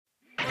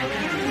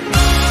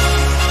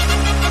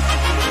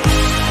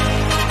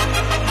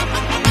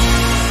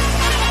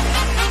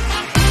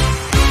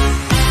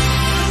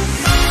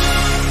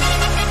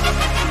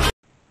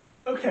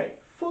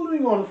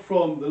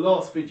from the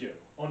last video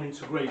on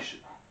integration,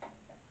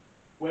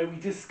 where we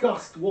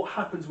discussed what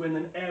happens when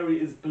an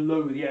area is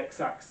below the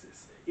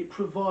x-axis. It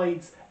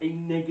provides a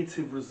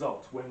negative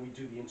result when we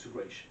do the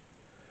integration.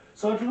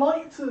 So I'd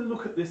like to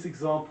look at this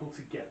example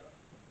together.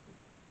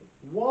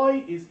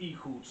 Y is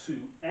equal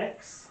to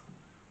x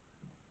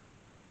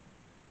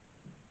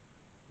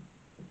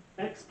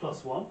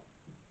plus 1,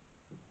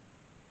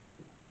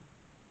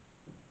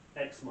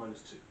 x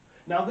minus 2.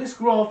 Now this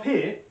graph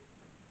here,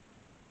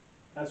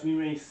 as we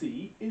may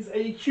see, is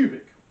a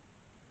cubic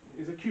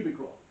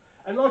graph.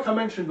 And like I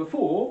mentioned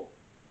before,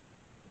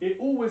 it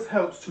always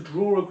helps to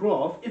draw a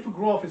graph if a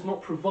graph is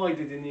not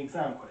provided in the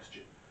exam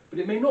question, but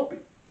it may not be.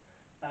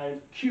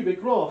 And cubic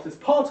graphs is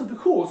part of the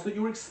course that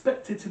you're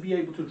expected to be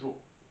able to draw.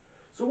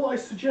 So what I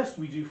suggest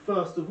we do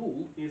first of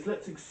all is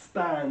let's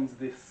expand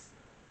this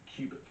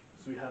cubic.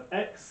 So we have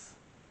x,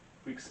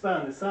 if we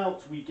expand this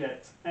out, we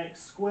get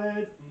x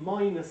squared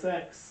minus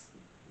x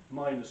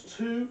minus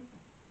 2,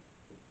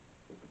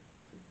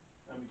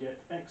 and we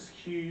get x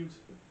cubed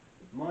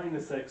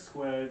minus x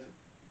squared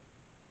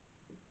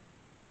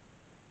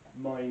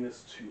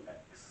minus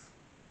 2x.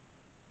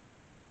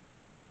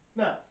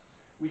 Now,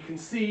 we can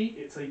see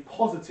it's a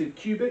positive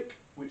cubic,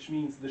 which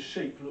means the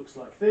shape looks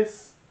like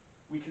this.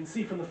 We can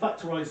see from the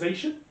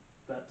factorization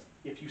that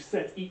if you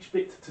set each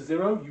bit to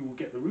 0, you will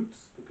get the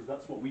roots, because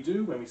that's what we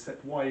do. When we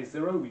set y is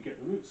 0, we get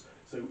the roots.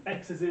 So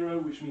x is 0,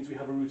 which means we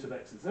have a root of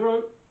x is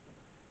 0.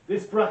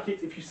 This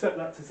bracket, if you set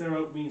that to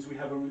 0, means we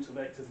have a root of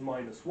x is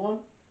minus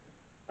 1.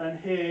 And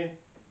here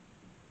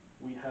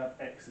we have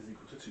x is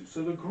equal to 2.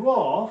 So the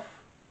graph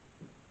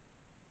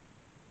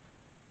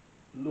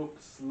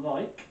looks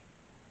like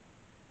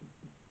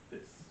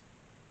this.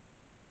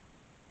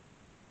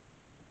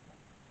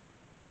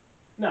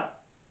 Now,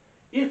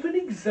 if an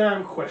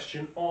exam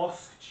question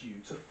asked you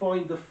to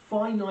find the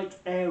finite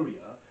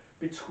area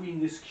between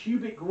this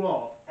cubic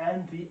graph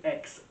and the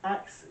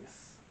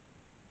x-axis,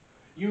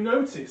 you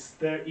notice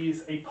there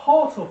is a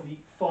part of the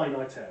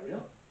finite area,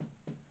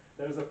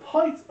 there is a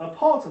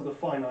part of the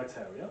finite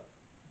area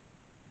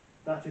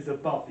that is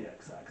above the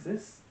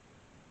x-axis,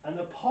 and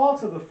a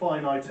part of the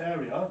finite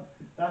area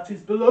that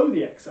is below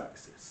the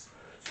x-axis.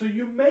 So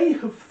you may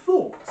have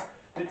thought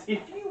that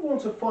if you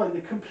want to find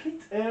the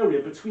complete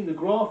area between the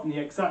graph and the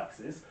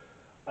x-axis,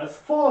 as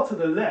far to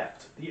the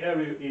left the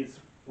area is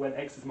when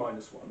x is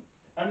minus 1,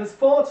 and as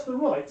far to the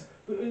right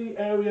the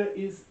area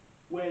is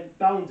when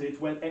bounded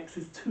when x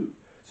is 2.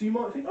 So you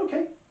might think,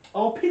 okay,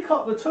 I'll pick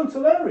up the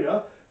total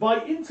area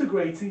by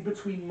integrating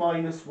between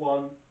minus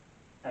 1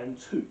 and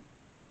 2.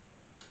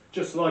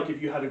 Just like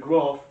if you had a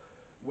graph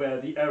where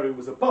the area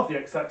was above the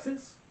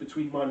x-axis,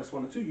 between minus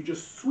 1 and 2, you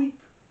just sweep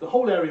the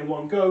whole area in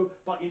one go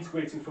by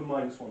integrating from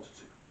minus 1 to 2.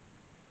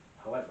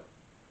 However,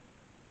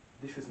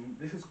 this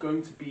is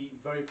going to be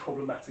very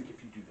problematic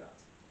if you do that,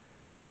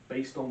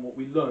 based on what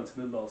we learnt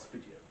in the last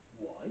video.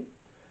 Why?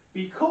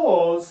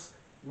 Because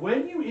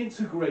when you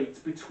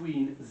integrate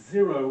between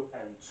 0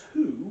 and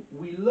 2,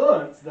 we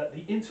learnt that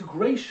the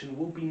integration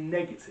will be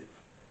negative,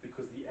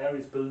 because the area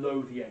is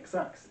below the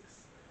x-axis.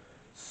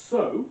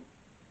 So,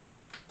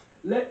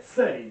 let's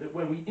say that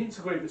when we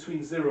integrate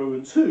between 0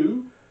 and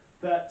 2,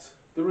 that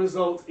the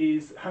result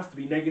has to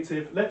be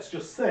negative. Let's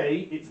just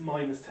say it's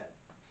minus 10.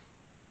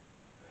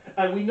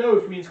 And we know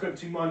if we integrate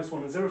between minus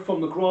 1 and 0, from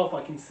the graph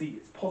I can see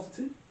it's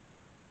positive.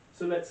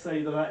 So let's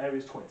say that that area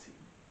is 20.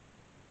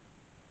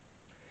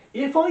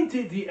 If I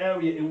did the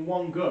area in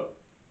one go,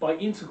 by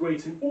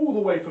integrating all the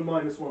way from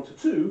minus 1 to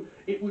 2,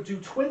 it would do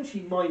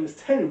 20 minus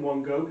 10 in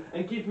one go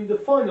and give me the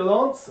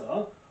final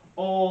answer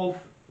of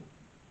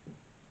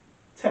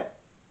 10.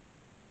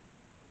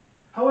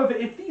 However,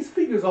 if these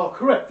figures are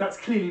correct, that's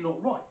clearly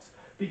not right.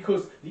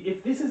 Because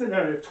if this is an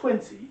area of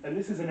 20 and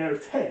this is an area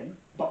of 10,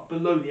 but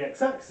below the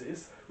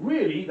x-axis,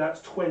 really that's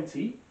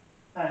 20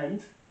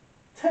 and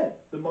 10.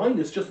 The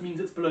minus just means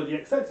it's below the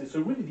x-axis,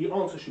 so really the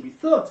answer should be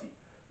 30,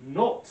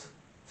 not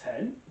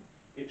 10,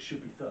 it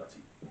should be 30.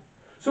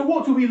 So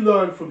what do we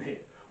learn from here?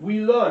 We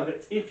learn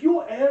that if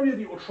your area that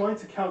you're trying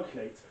to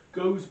calculate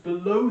goes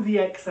below the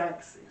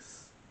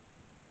x-axis,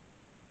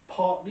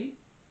 partly,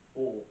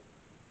 or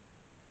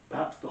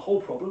perhaps the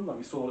whole problem, like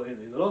we saw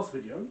in the last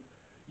video,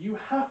 you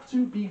have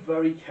to be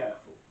very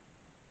careful.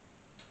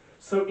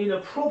 So in a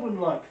problem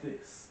like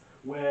this,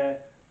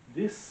 where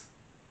this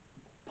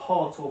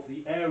part of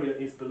the area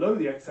is below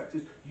the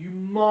x-axis, you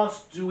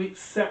must do it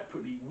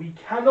separately. We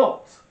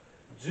cannot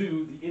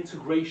do the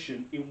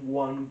integration in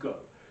one go.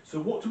 So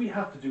what do we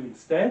have to do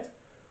instead?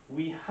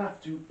 We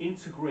have to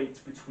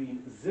integrate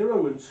between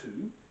 0 and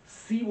 2,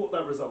 see what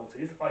that result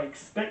is. I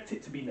expect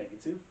it to be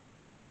negative.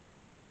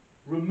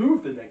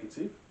 Remove the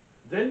negative,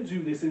 then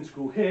do this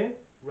integral here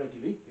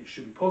regularly, it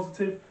should be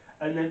positive,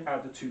 and then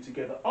add the two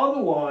together.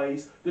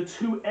 Otherwise, the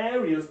two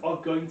areas are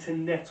going to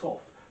net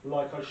off,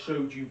 like I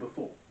showed you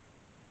before.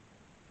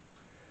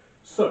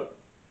 So,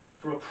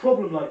 for a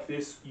problem like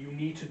this, you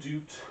need to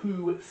do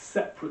two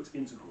separate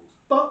integrals.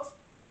 But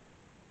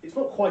it's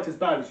not quite as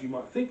bad as you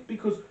might think,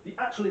 because the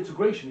actual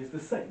integration is the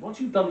same. Once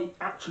you've done the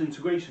actual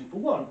integration for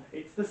one,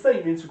 it's the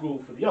same integral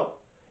for the other.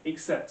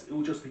 except it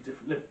will just be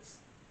different limits.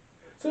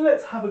 So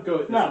let's have a go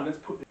at this Now, and let's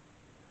put this.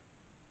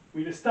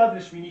 We've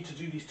established we need to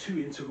do these two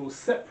integrals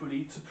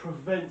separately to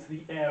prevent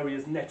the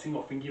areas netting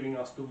off and giving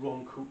us the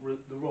wrong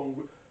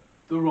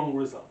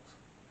result.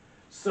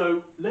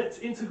 So let's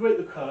integrate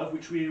the curve,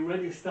 which we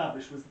already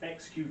established was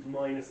x cubed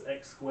minus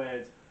x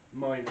squared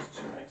minus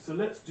 2x. So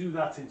let's do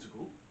that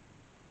integral.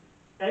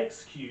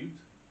 X cubed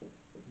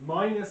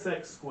minus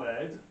x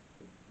squared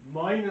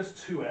minus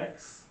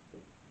 2x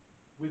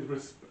with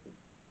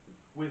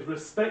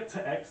respect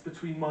to x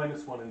between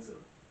minus 1 and 0.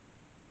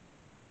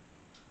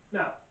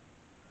 Now,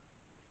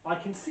 I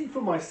can see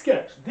from my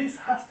sketch, this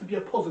has to be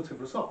a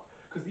positive result,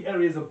 because the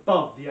area is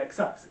above the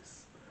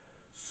x-axis.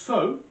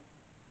 So,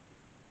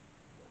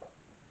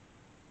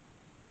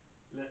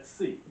 let's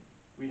see.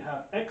 We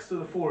have x to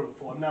the 4 over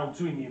 4, I'm now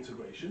doing the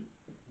integration,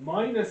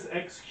 minus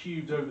x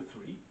cubed over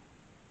 3,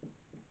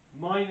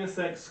 minus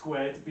x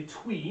squared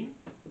between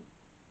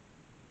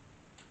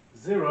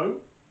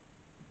 0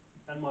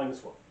 and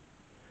minus 1.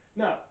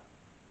 Now,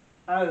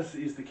 as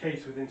is the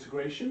case with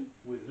integration,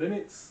 with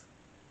limits,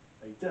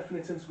 a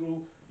definite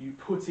integral, you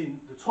put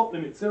in the top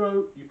limit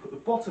 0, you put the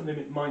bottom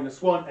limit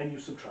minus 1, and you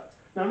subtract.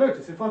 Now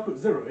notice, if I put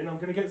 0 in, I'm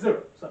going to get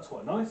 0. So that's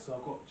quite nice. So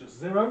I've got just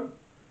 0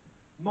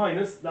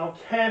 minus, now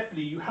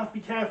carefully, you have to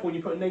be careful when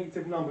you put a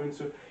negative number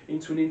into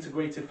an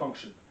integrated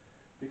function,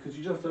 because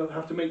you just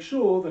have to make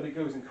sure that it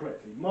goes in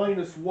correctly.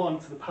 Minus 1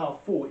 to the power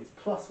 4 is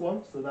plus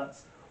 1, so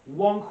that's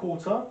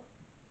 1/4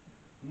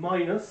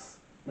 minus,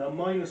 now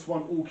minus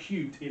 1 all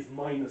cubed is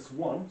minus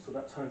 1, so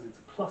that turns into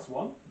plus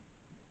 1.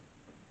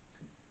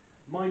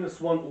 Minus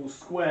 1 all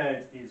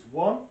squared is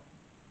 1,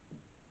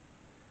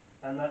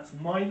 and that's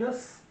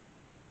minus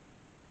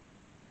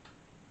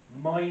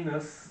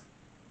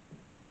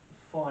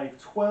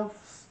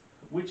 5/12,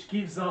 which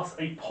gives us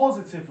a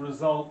positive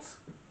result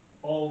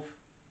of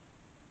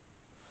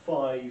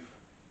 5/12.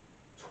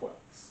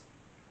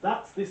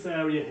 That's this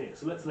area here,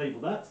 so let's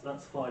label that,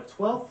 that's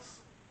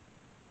 5/12.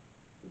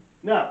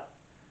 Now,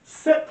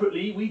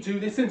 separately we do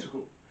this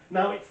integral.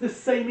 Now it's the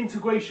same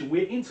integration,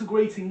 we're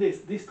integrating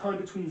this time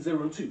between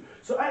 0 and 2.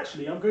 So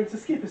actually I'm going to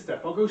skip a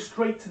step, I'll go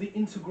straight to the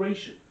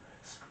integration.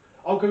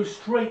 I'll go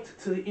straight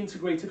to the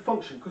integrated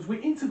function, because we're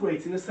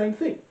integrating the same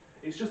thing.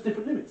 It's just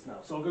different limits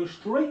now. So I'll go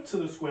straight to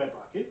the square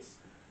brackets.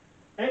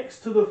 X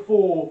to the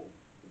 4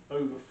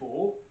 over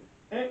 4,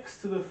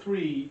 x to the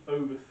 3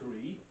 over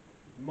 3,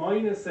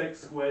 minus x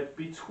squared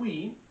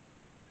between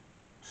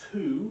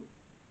 2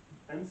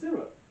 and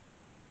 0.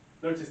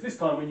 Notice this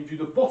time when you do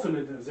the bottom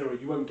limit of 0,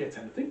 you won't get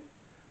anything,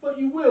 but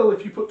you will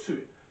if you put 2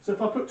 in. So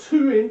if I put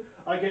 2 in,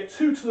 I get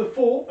 2 to the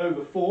 4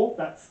 over 4,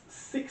 that's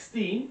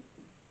 16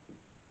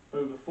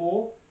 over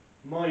 4,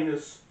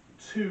 minus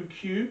 2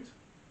 cubed,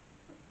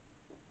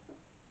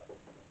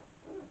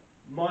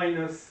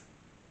 minus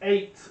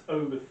 8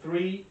 over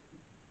 3,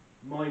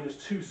 minus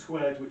 2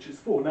 squared, which is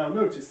 4. Now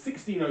notice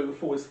 16 over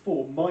 4 is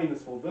 4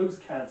 minus 4, those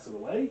cancel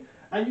away,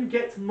 and you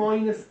get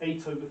minus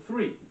 8 over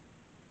 3.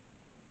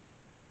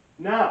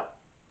 Now,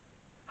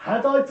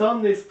 had I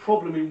done this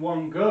problem in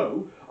one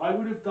go, I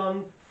would have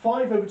done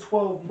 5 over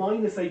 12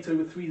 minus 8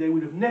 over 3, they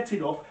would have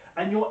netted off,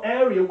 and your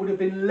area would have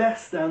been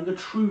less than the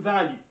true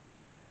value.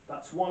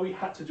 That's why we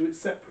had to do it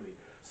separately.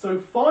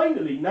 So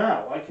finally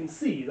now I can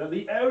see that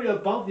the area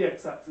above the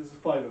x-axis is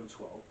 5 over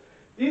 12.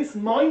 This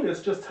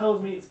minus just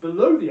tells me it's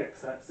below the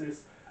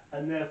x-axis,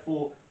 and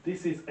therefore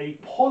this is a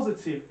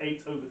positive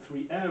 8 over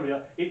 3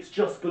 area, it's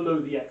just below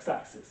the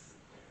x-axis.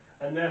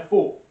 And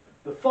therefore,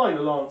 the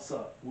final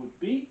answer would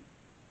be,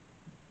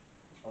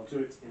 I'll do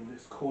it in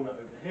this corner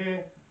over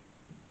here,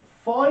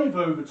 5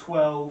 over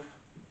 12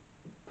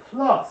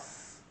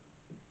 plus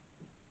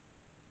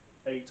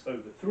 8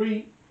 over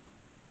 3,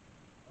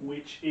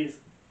 which is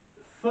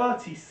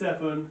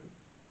 37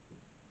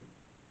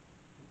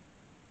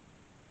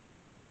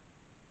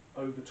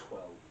 over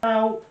 12.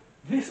 Now,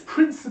 this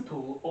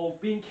principle of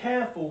being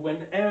careful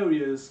when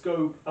areas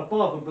go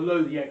above and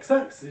below the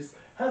x-axis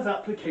has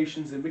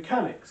applications in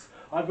mechanics.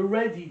 I've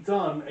already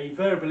done a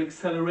variable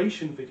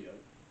acceleration video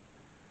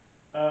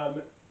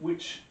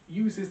which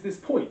uses this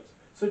point.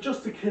 So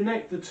just to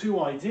connect the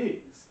two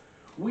ideas,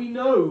 we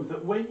know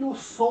that when you're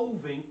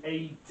solving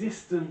a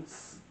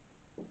distance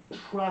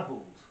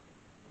travelled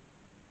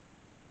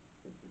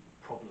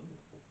problem,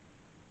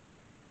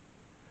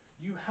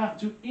 you have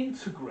to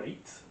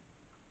integrate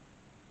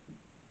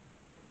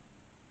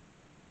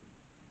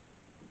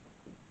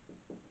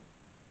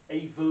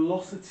a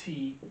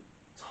velocity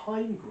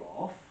time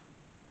graph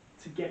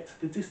to get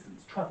the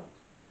distance travelled.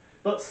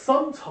 But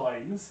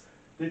sometimes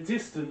the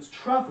distance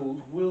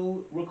travelled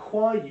will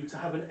require you to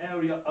have an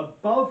area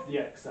above the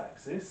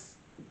x-axis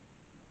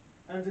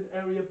and an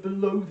area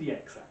below the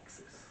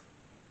x-axis.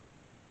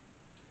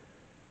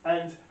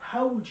 And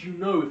how would you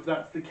know if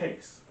that's the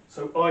case?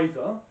 So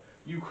either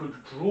you could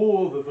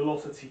draw the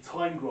velocity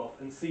time graph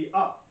and see,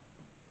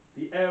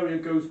 the area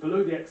goes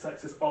below the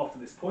x-axis after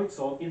this point,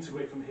 so I'll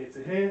integrate from here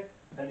to here,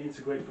 and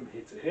integrate from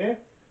here to here,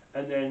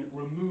 and then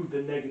remove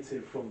the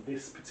negative from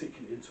this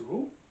particular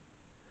integral.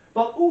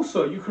 But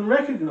also you can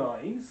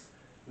recognize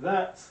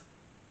that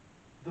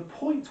the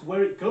point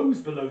where it goes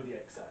below the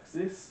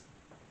x-axis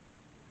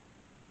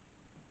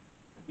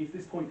is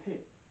this point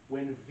here,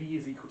 when v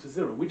is equal to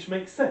 0, which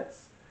makes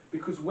sense,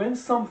 because when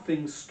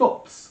something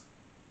stops,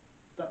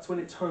 that's when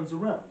it turns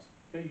around.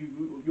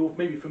 You're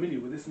maybe familiar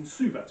with this in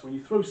suvats. When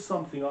you throw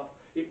something up,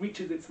 it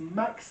reaches its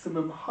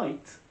maximum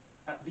height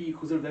at v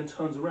equals 0, then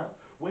turns around.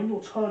 When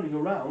you're turning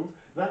around,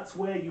 that's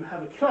where you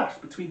have a clash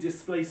between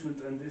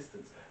displacement and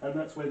distance, and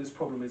that's where this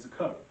problem is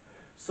occurring.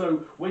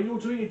 So when you're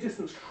doing a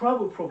distance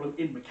travel problem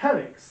in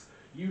mechanics,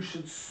 you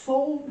should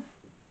solve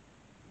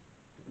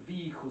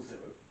v equals 0.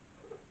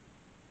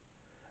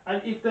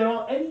 And if there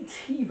are any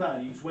t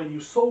values when you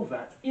solve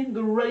that in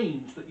the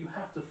range that you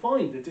have to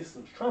find the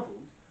distance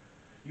travelled,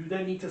 you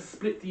then need to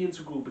split the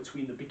integral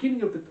between the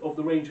beginning of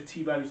the range of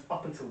t values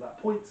up until that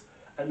point,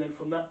 and then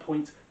from that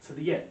point to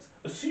the end,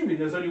 assuming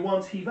there's only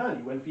one t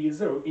value when v is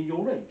 0 in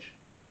your range.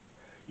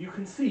 You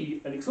can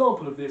see an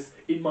example of this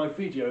in my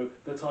video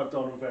that I've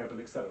done on variable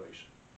acceleration.